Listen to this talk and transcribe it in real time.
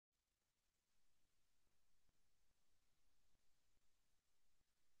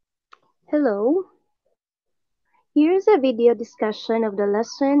Hello, here's a video discussion of the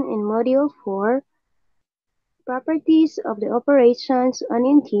lesson in Module 4, Properties of the Operations on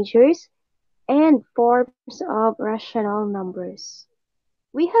Integers and Forms of Rational Numbers.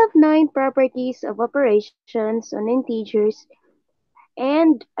 We have 9 properties of operations on integers,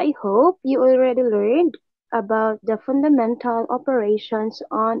 and I hope you already learned about the fundamental operations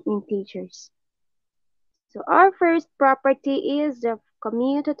on integers. So our first property is the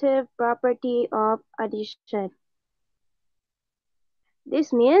commutative property of addition.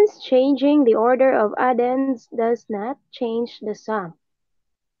 This means changing the order of addends does not change the sum.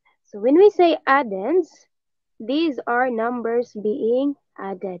 So when we say addends, these are numbers being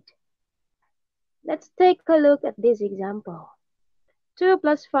added. Let's take a look at this example. 2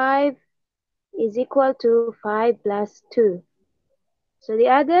 plus 5 is equal to 5 plus 2. So the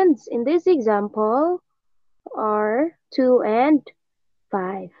addends in this example are 2 and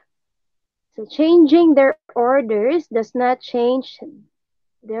 5. So changing their orders does not change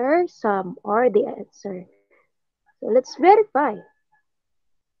their sum or the answer. So let's verify.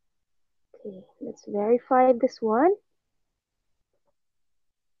 Okay, let's verify this one.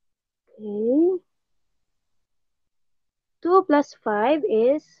 Okay. 2 plus 5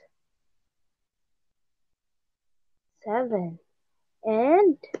 is 7.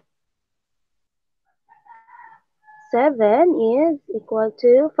 And 7 is equal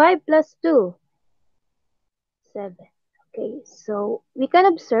to 5 plus 2. 7. Okay, so we can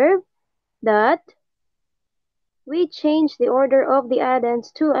observe that we change the order of the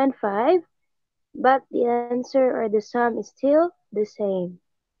addends 2 and 5, but the answer or the sum is still the same.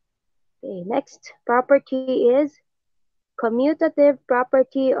 Okay, next property is commutative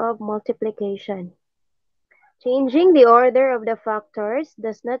property of multiplication. Changing the order of the factors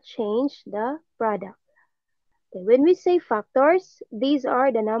does not change the product. Okay, when we say factors, these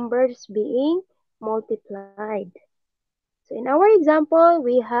are the numbers being multiplied. So in our example,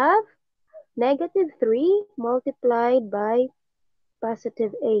 we have negative 3 multiplied by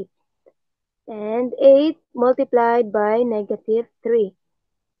positive 8 and 8 multiplied by negative 3.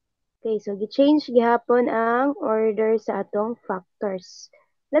 Okay, so gi-change gihapon ang order sa atong factors.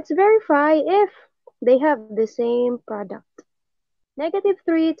 Let's verify if they have the same product. Negative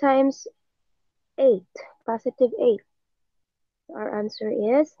 3 times 8, positive 8. Our answer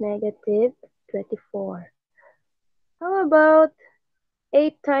is negative 24. How about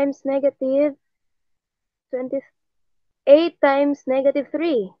 8 times negative 20? 8 times negative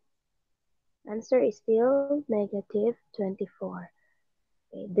 3? Answer is still negative 24.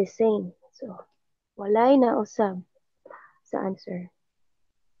 Okay, the same. So, walay na usab sa answer.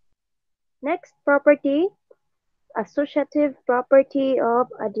 Next property, associative property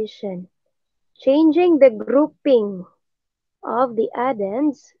of addition. Changing the grouping of the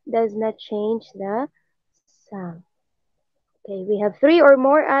addends does not change the sum. Okay, we have 3 or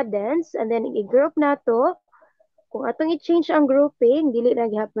more addends and then i-group nato. Kung atong i-change ang grouping, dili na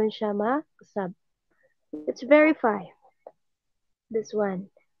gihapon siya ma-sub. Let's verify this one.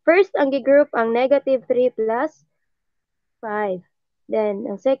 First, ang gi-group ang negative 3 plus 5. Then,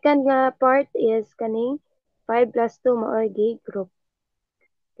 ang second nga part is kaning 5 plus 2 mao'y gi-group.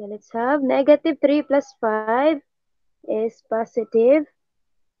 Okay, let's have negative 3 plus 5 is positive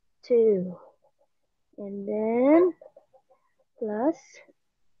 2. And then, plus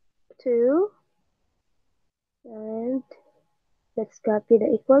 2. And let's copy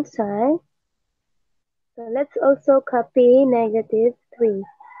the equal sign. So let's also copy negative 3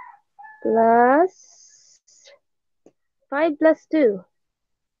 plus 5 plus 2.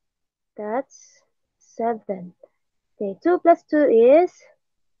 That's 7. Okay, 2 plus 2 is,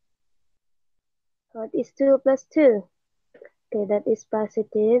 what is 2 plus 2? Okay, that is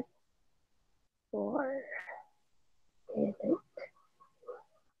positive 4. Okay,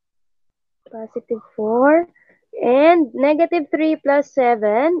 positive 4. And negative 3 plus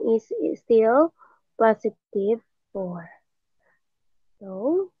 7 is still positive 4.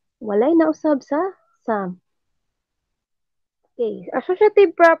 So, walay na usab sa sum. Okay,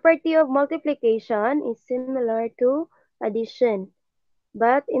 associative property of multiplication is similar to addition.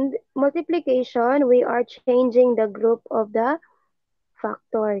 But in multiplication, we are changing the group of the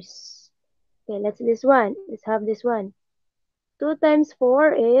factors. Okay, let's this one. Let's have this one. 2 times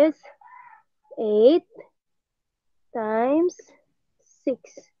 4 is 8 times 6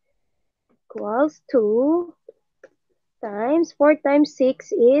 equals 2 times 4 times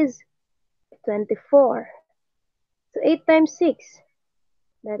 6 is 24. So 8 times 6,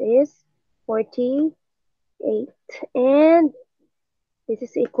 that is 48. And this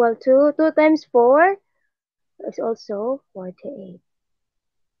is equal to 2 times 4 is also 48.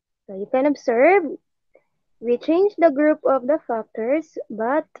 So you can observe we changed the group of the factors,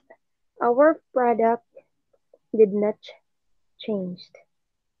 but our product did not change.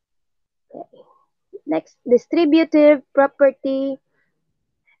 Okay. Next, distributive property.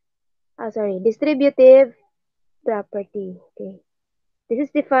 Okay. This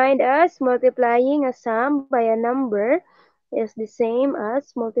is defined as multiplying a sum by a number is the same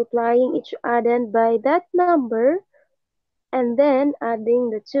as multiplying each addend by that number and then adding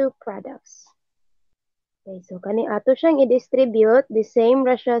the two products. Okay, so kani ato siyang i-distribute, the same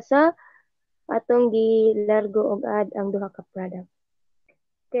ra siya sa atong gilargo og add ang duha ka product.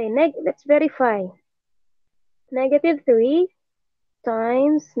 Okay, let's verify. Negative 3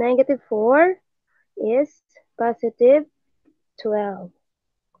 times negative 4 is positive 12.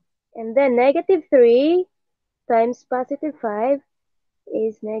 And then negative 3 times positive 5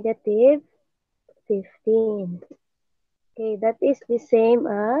 is negative 15. Okay, that is the same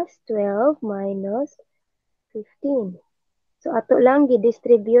as 12 minus 15. So, ato lang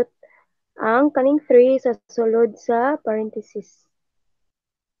gi-distribute ang kaning 3 sa sulod sa parenthesis.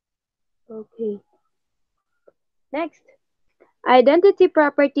 Okay. Next, identity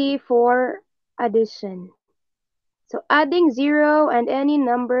property for addition. So, adding 0 and any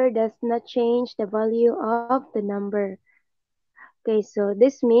number does not change the value of the number. Okay, so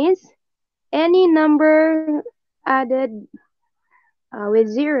this means any number added with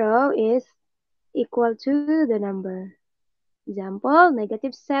 0 is equal to the number. Example,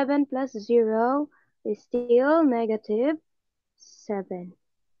 negative 7 plus 0 is still negative 7.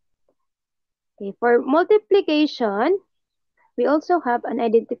 Okay, for multiplication, we also have an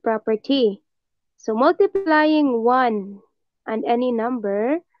identity property. So multiplying 1 and any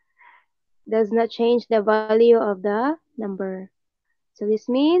number does not change the value of the number. So this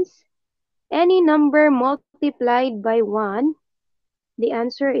means any number multiplied by 1, the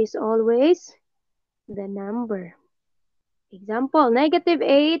answer is always the number. Example, negative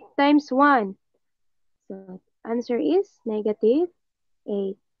 8 times 1. So answer is negative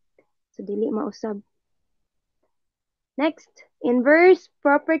 8. So dili mausab. Next, inverse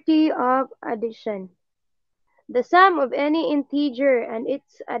property of addition. The sum of any integer and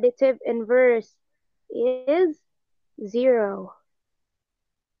its additive inverse is 0.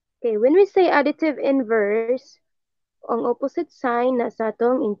 Okay, when we say additive inverse, ang opposite sign na sa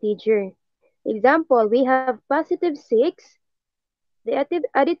atong integer. Example, we have positive 6. The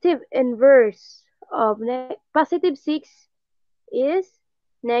additive inverse of positive 6 is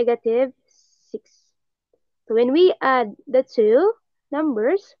negative 6. So when we add the two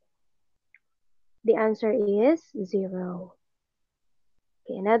numbers, the answer is 0.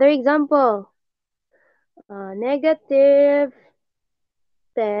 Okay, another example. Negative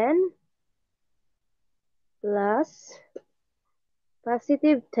 10 plus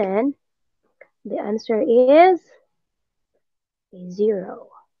positive 10. The answer is 0.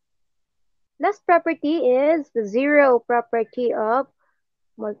 Last property is the zero property of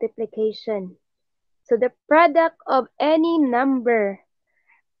multiplication. So the product of any number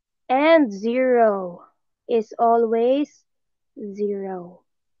and 0 is always 0.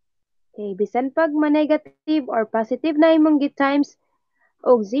 Okay, bisan pag ma-negative or positive na imong gi-times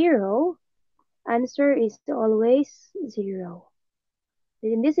og 0, answer is always 0.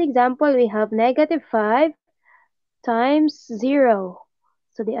 In this example, we have negative 5 times 0.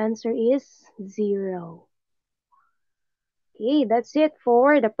 So the answer is 0. Okay, that's it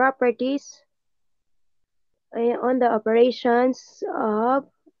for the properties on the operations of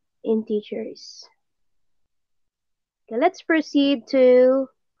integers. Okay, let's proceed to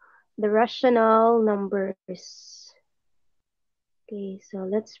the rational numbers. Okay, so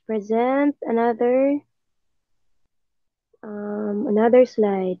let's present another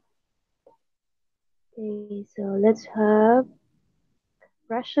slide. Okay, so let's have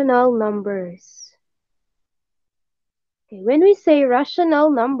rational numbers. Okay, when we say rational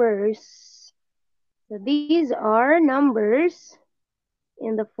numbers, so these are numbers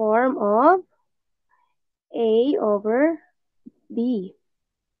in the form of A over B.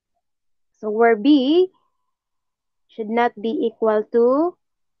 So where B should not be equal to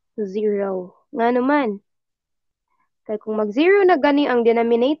 0. Nga naman, kaya kung mag-0 na gani ang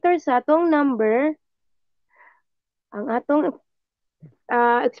denominator sa atong number, ang atong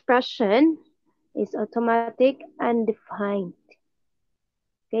expression is automatic undefined.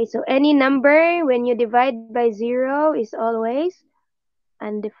 Okay, so any number when you divide by 0 is always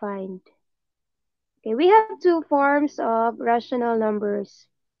undefined. Okay, we have two forms of rational numbers.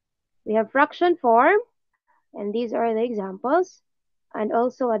 We have fraction form, and these are the examples, and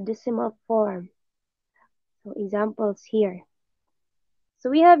also a decimal form. So examples here. So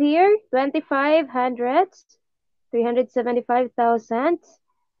we have here 25 hundredths, 375 thousandths,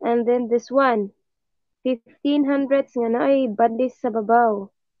 and then this one, 15 hundredths nga na ay badlis sa babaw.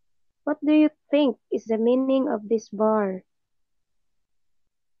 What do you think is the meaning of this bar?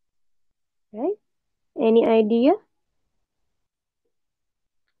 Right? Any idea?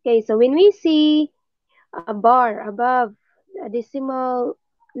 Okay, so when we see a bar above a decimal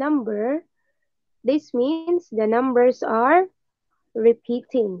number, this means the numbers are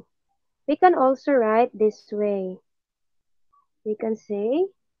repeating. We can also write this way. We can say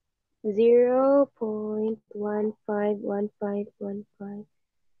 0.151515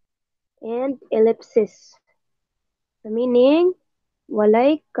 and ellipsis. The meaning,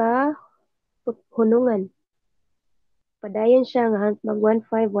 walay ka hunungan. Padayon siya nga mag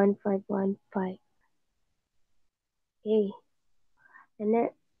 151515. Okay. And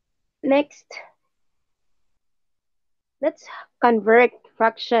next, let's convert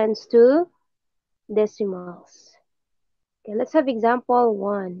fractions to decimals. Okay, let's have example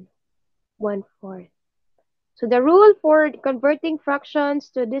 1, 1/4. So the rule for converting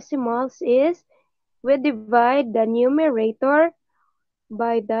fractions to decimals is we divide the numerator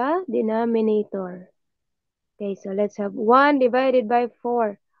by the denominator. Okay, so let's have 1 divided by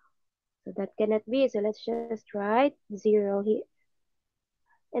 4. So that cannot be, so let's just write 0 here.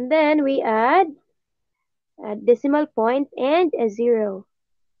 And then we add a decimal point and a 0.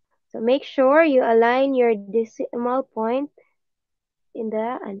 So make sure you align your decimal point in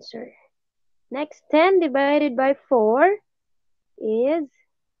the answer. Next, 10 divided by 4 is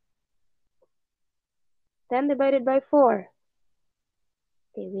 10 divided by 4.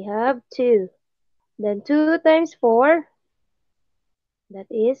 Okay, we have 2. Then 2 times 4, that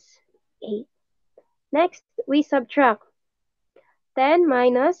is 8. Next, we subtract 10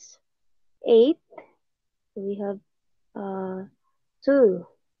 minus 8. We have 2.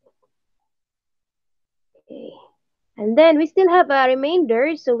 Okay. And then we still have a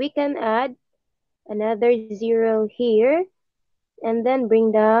remainder, so we can add another 0 here and then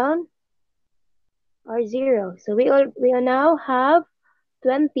bring down our 0. So we now have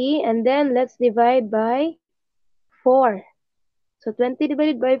 20, and then let's divide by 4. So 20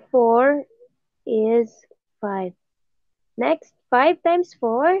 divided by 4 is 5. Next, 5 times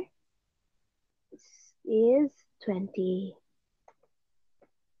 4 is 20.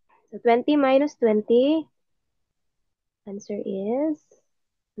 So 20 minus 20, answer is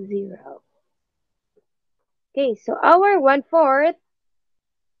 0. Okay, so our 1/4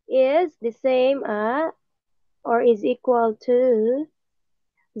 is the same or is equal to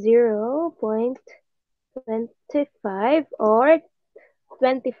 0.25 or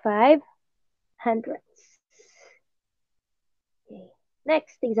 25 hundredths. Okay.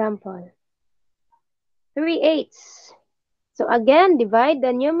 Next example, 3/8. So again, divide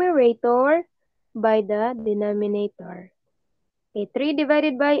the numerator by the denominator. Okay, 3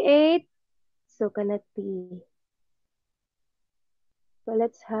 divided by 8, so cannot be. So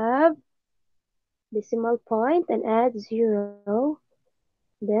let's have decimal point and add 0.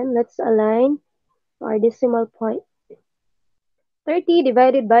 Then let's align our decimal point. 30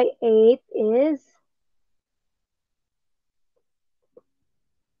 divided by 8 is,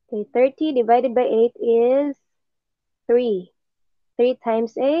 okay, 30 divided by 8 is 3. 3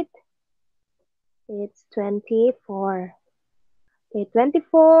 times 8, it's 24. Okay,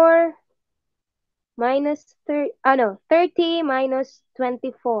 24 minus 30, no, 30 minus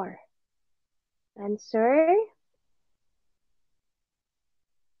 24. Answer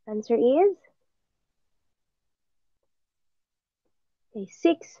is, okay,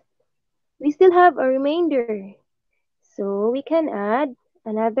 6. We still have a remainder. So we can add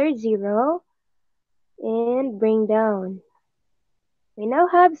another 0 and bring down. We now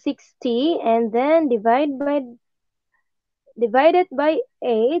have 60 and then divide it by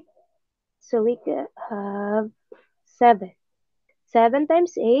 8. So we can have 7. 7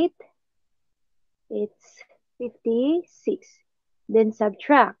 times 8, it's 56. Then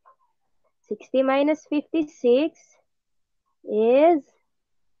subtract. 60 minus 56 is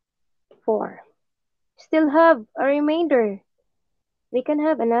 4. Still have a remainder. We can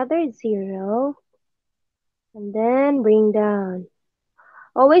have another 0 and then bring down.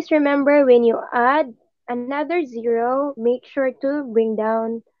 Always remember, when you add another 0, make sure to bring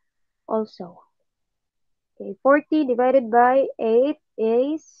down also. Okay, 40 divided by 8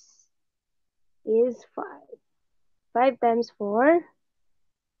 is 5. 5 times 4,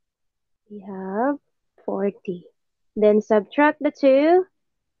 we have 40. Then subtract the 2.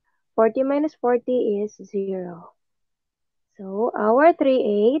 40 minus 40 is 0. So our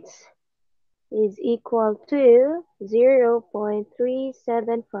 3/8 is equal to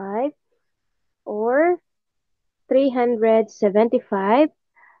 0.375 or 375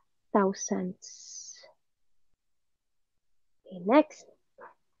 thousandths. Okay, next.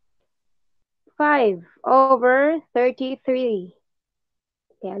 5 over 33.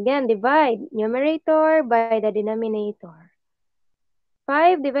 Okay, again, divide numerator by the denominator.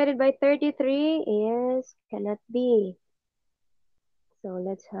 5 divided by 33 is cannot be. So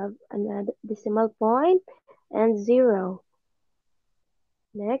let's have another decimal point and 0.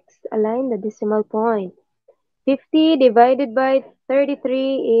 Next, align the decimal point. 50 divided by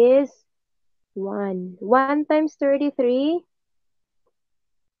 33 is 1. 1 times 33,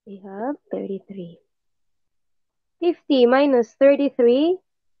 we have 33. 50 minus 33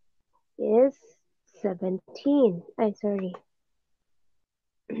 is 17. Sorry.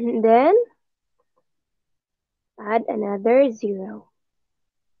 Then, add another 0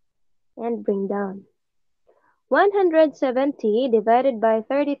 and bring down. 170 divided by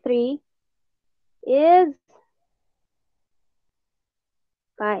 33 is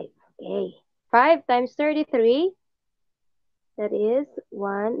 5. Okay. 5 times 33, that is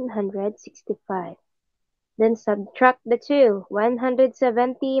 165. Then subtract the 2.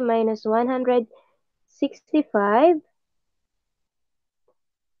 170 minus 165.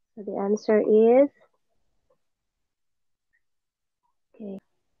 So the answer is okay,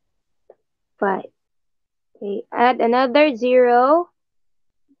 5. Okay, add another 0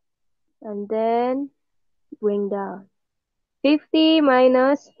 and then bring down. 50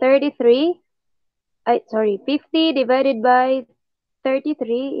 minus 33. 50 divided by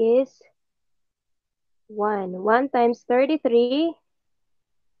 33 is 1. 1 times 33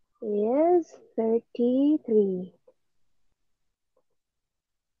 is 33.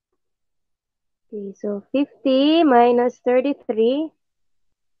 Okay, so 50 minus 33.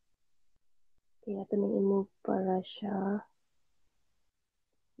 Okay, ito nang i-move para siya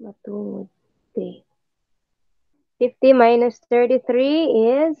matungod. Okay. 50 minus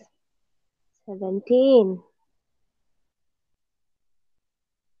 33 is 17.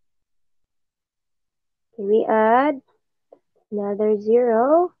 Okay, we add another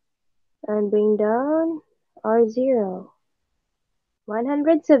 0 and bring down our 0.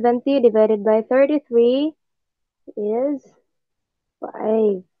 170 divided by 33 is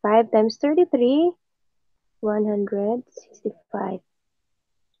 5. 5 times 33, 165.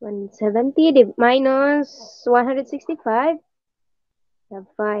 170 minus 165, we have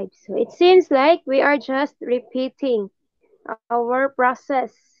 5. So it seems like we are just repeating our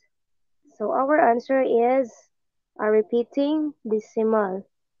process. So our answer is a repeating decimal.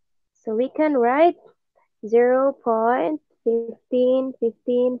 So we can write 0.15,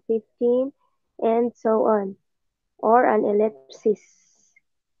 15, 15, and so on, or an ellipsis.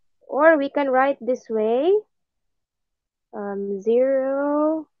 Or we can write this way,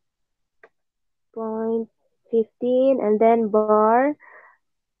 0.15 and then bar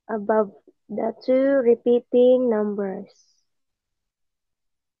above the two repeating numbers.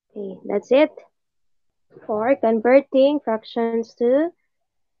 Okay, that's it for converting fractions to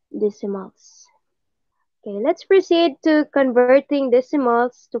decimals. Okay, let's proceed to converting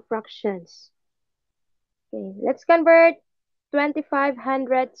decimals to fractions. Okay, let's convert 25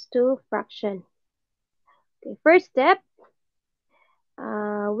 hundredths to fraction. Okay, first step,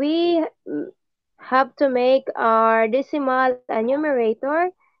 we have to make our decimal a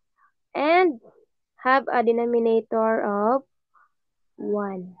numerator and have a denominator of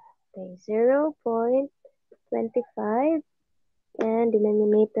 1. Okay, 0.25 and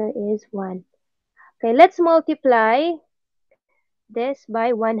denominator is 1. Okay, let's multiply this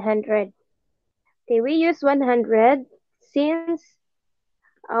by 100. Okay, we use 100 since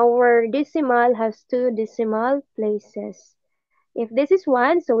our decimal has two decimal places. If this is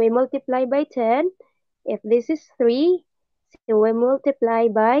 1, so we multiply by 10. If this is 3, so we multiply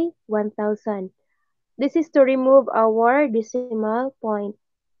by 1,000. This is to remove our decimal point.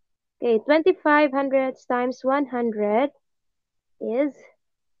 Okay, 25 hundredths times 100 is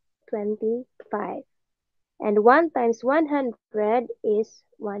 25. And 1 times 100 is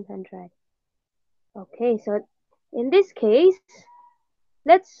 100. Okay, so in this case,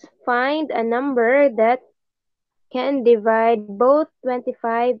 let's find a number that can divide both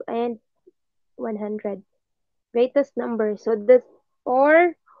 25 and 100. Greatest number. So this,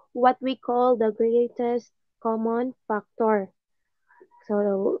 or what we call the greatest common factor.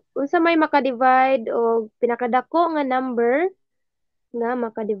 So, unsa may makadivide o pinakadako nga number nga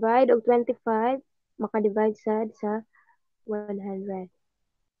makadivide og 25, makadivide sad sa 100.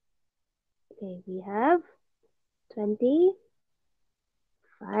 Okay, we have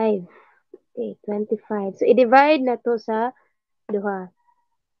 25. Okay, 25. So, i-divide na to sa duha.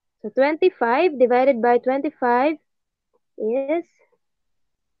 So, 25 divided by 25 is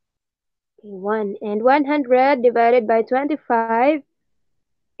okay, 1. And 100 divided by 25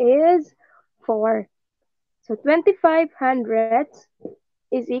 is 4. So, 25 hundredths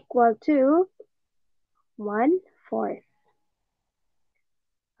is equal to 1/4.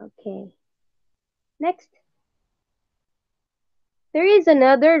 Okay, next. There is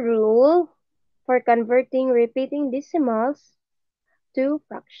another rule for converting repeating decimals to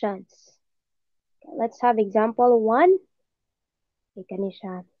fractions. Okay, let's have example 1. Ika ni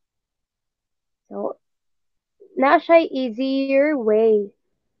siya. So, na siya easier way.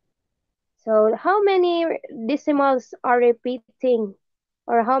 So, how many decimals are repeating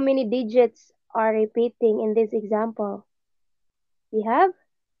or how many digits are repeating in this example? We have,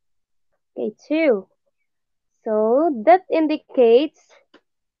 okay, 2. So, that indicates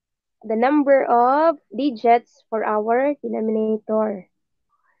the number of digits for our denominator.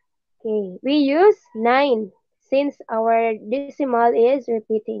 Okay, we use 9 since our decimal is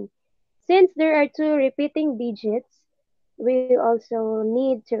repeating. Since there are two repeating digits, we also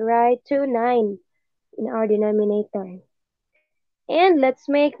need to write 9 in our denominator. And let's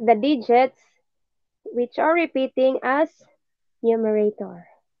make the digits which are repeating as numerator.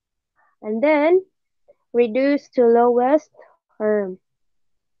 And then reduce to lowest term.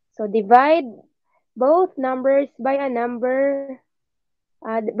 So divide both numbers by a number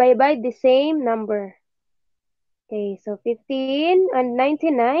by the same number. Okay, so 15 and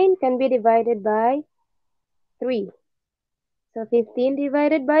 99 can be divided by 3. So 15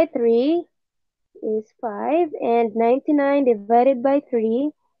 divided by 3 is 5 and 99 divided by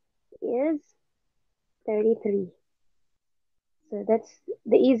 3 is 33. So that's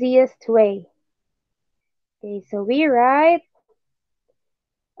the easiest way. Okay, so we write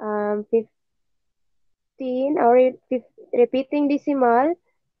 15, our repeating decimal,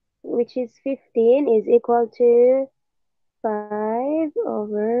 which is 15, is equal to 5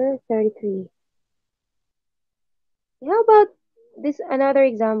 over 33. How about this another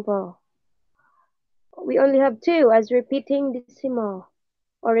example? We only have 2 as repeating decimal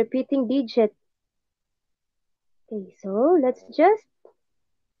or repeating digit. Okay, so let's just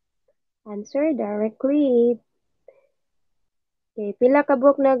answer directly. Okay, pila ka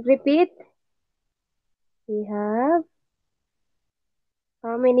book nag-repeat? We have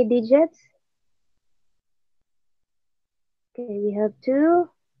how many digits? Okay, we have 2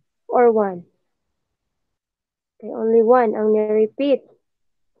 or 1. Okay, only 1 ang na-repeat,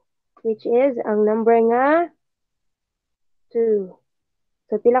 which is ang number nga 2.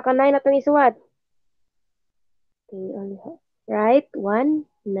 So, pila ka 9 atong isuwat? Okay, only right? 1,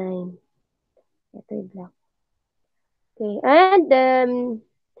 9. Ito yung black. Okay, and the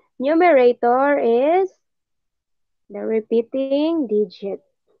numerator is the repeating digit.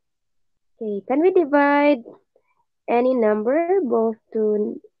 Okay, can we divide any number, both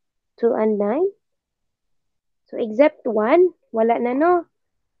 2 and 9? So, except 1, wala na no.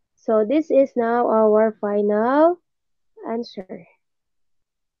 So, this is now our final answer.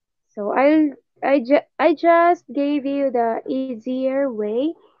 So, I just gave you the easier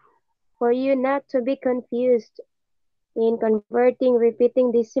way for you not to be confused in converting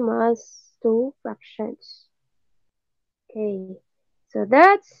repeating decimals to fractions. Okay, so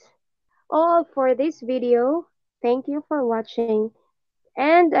that's all for this video. Thank you for watching,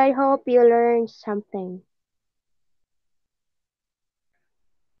 and I hope you learned something.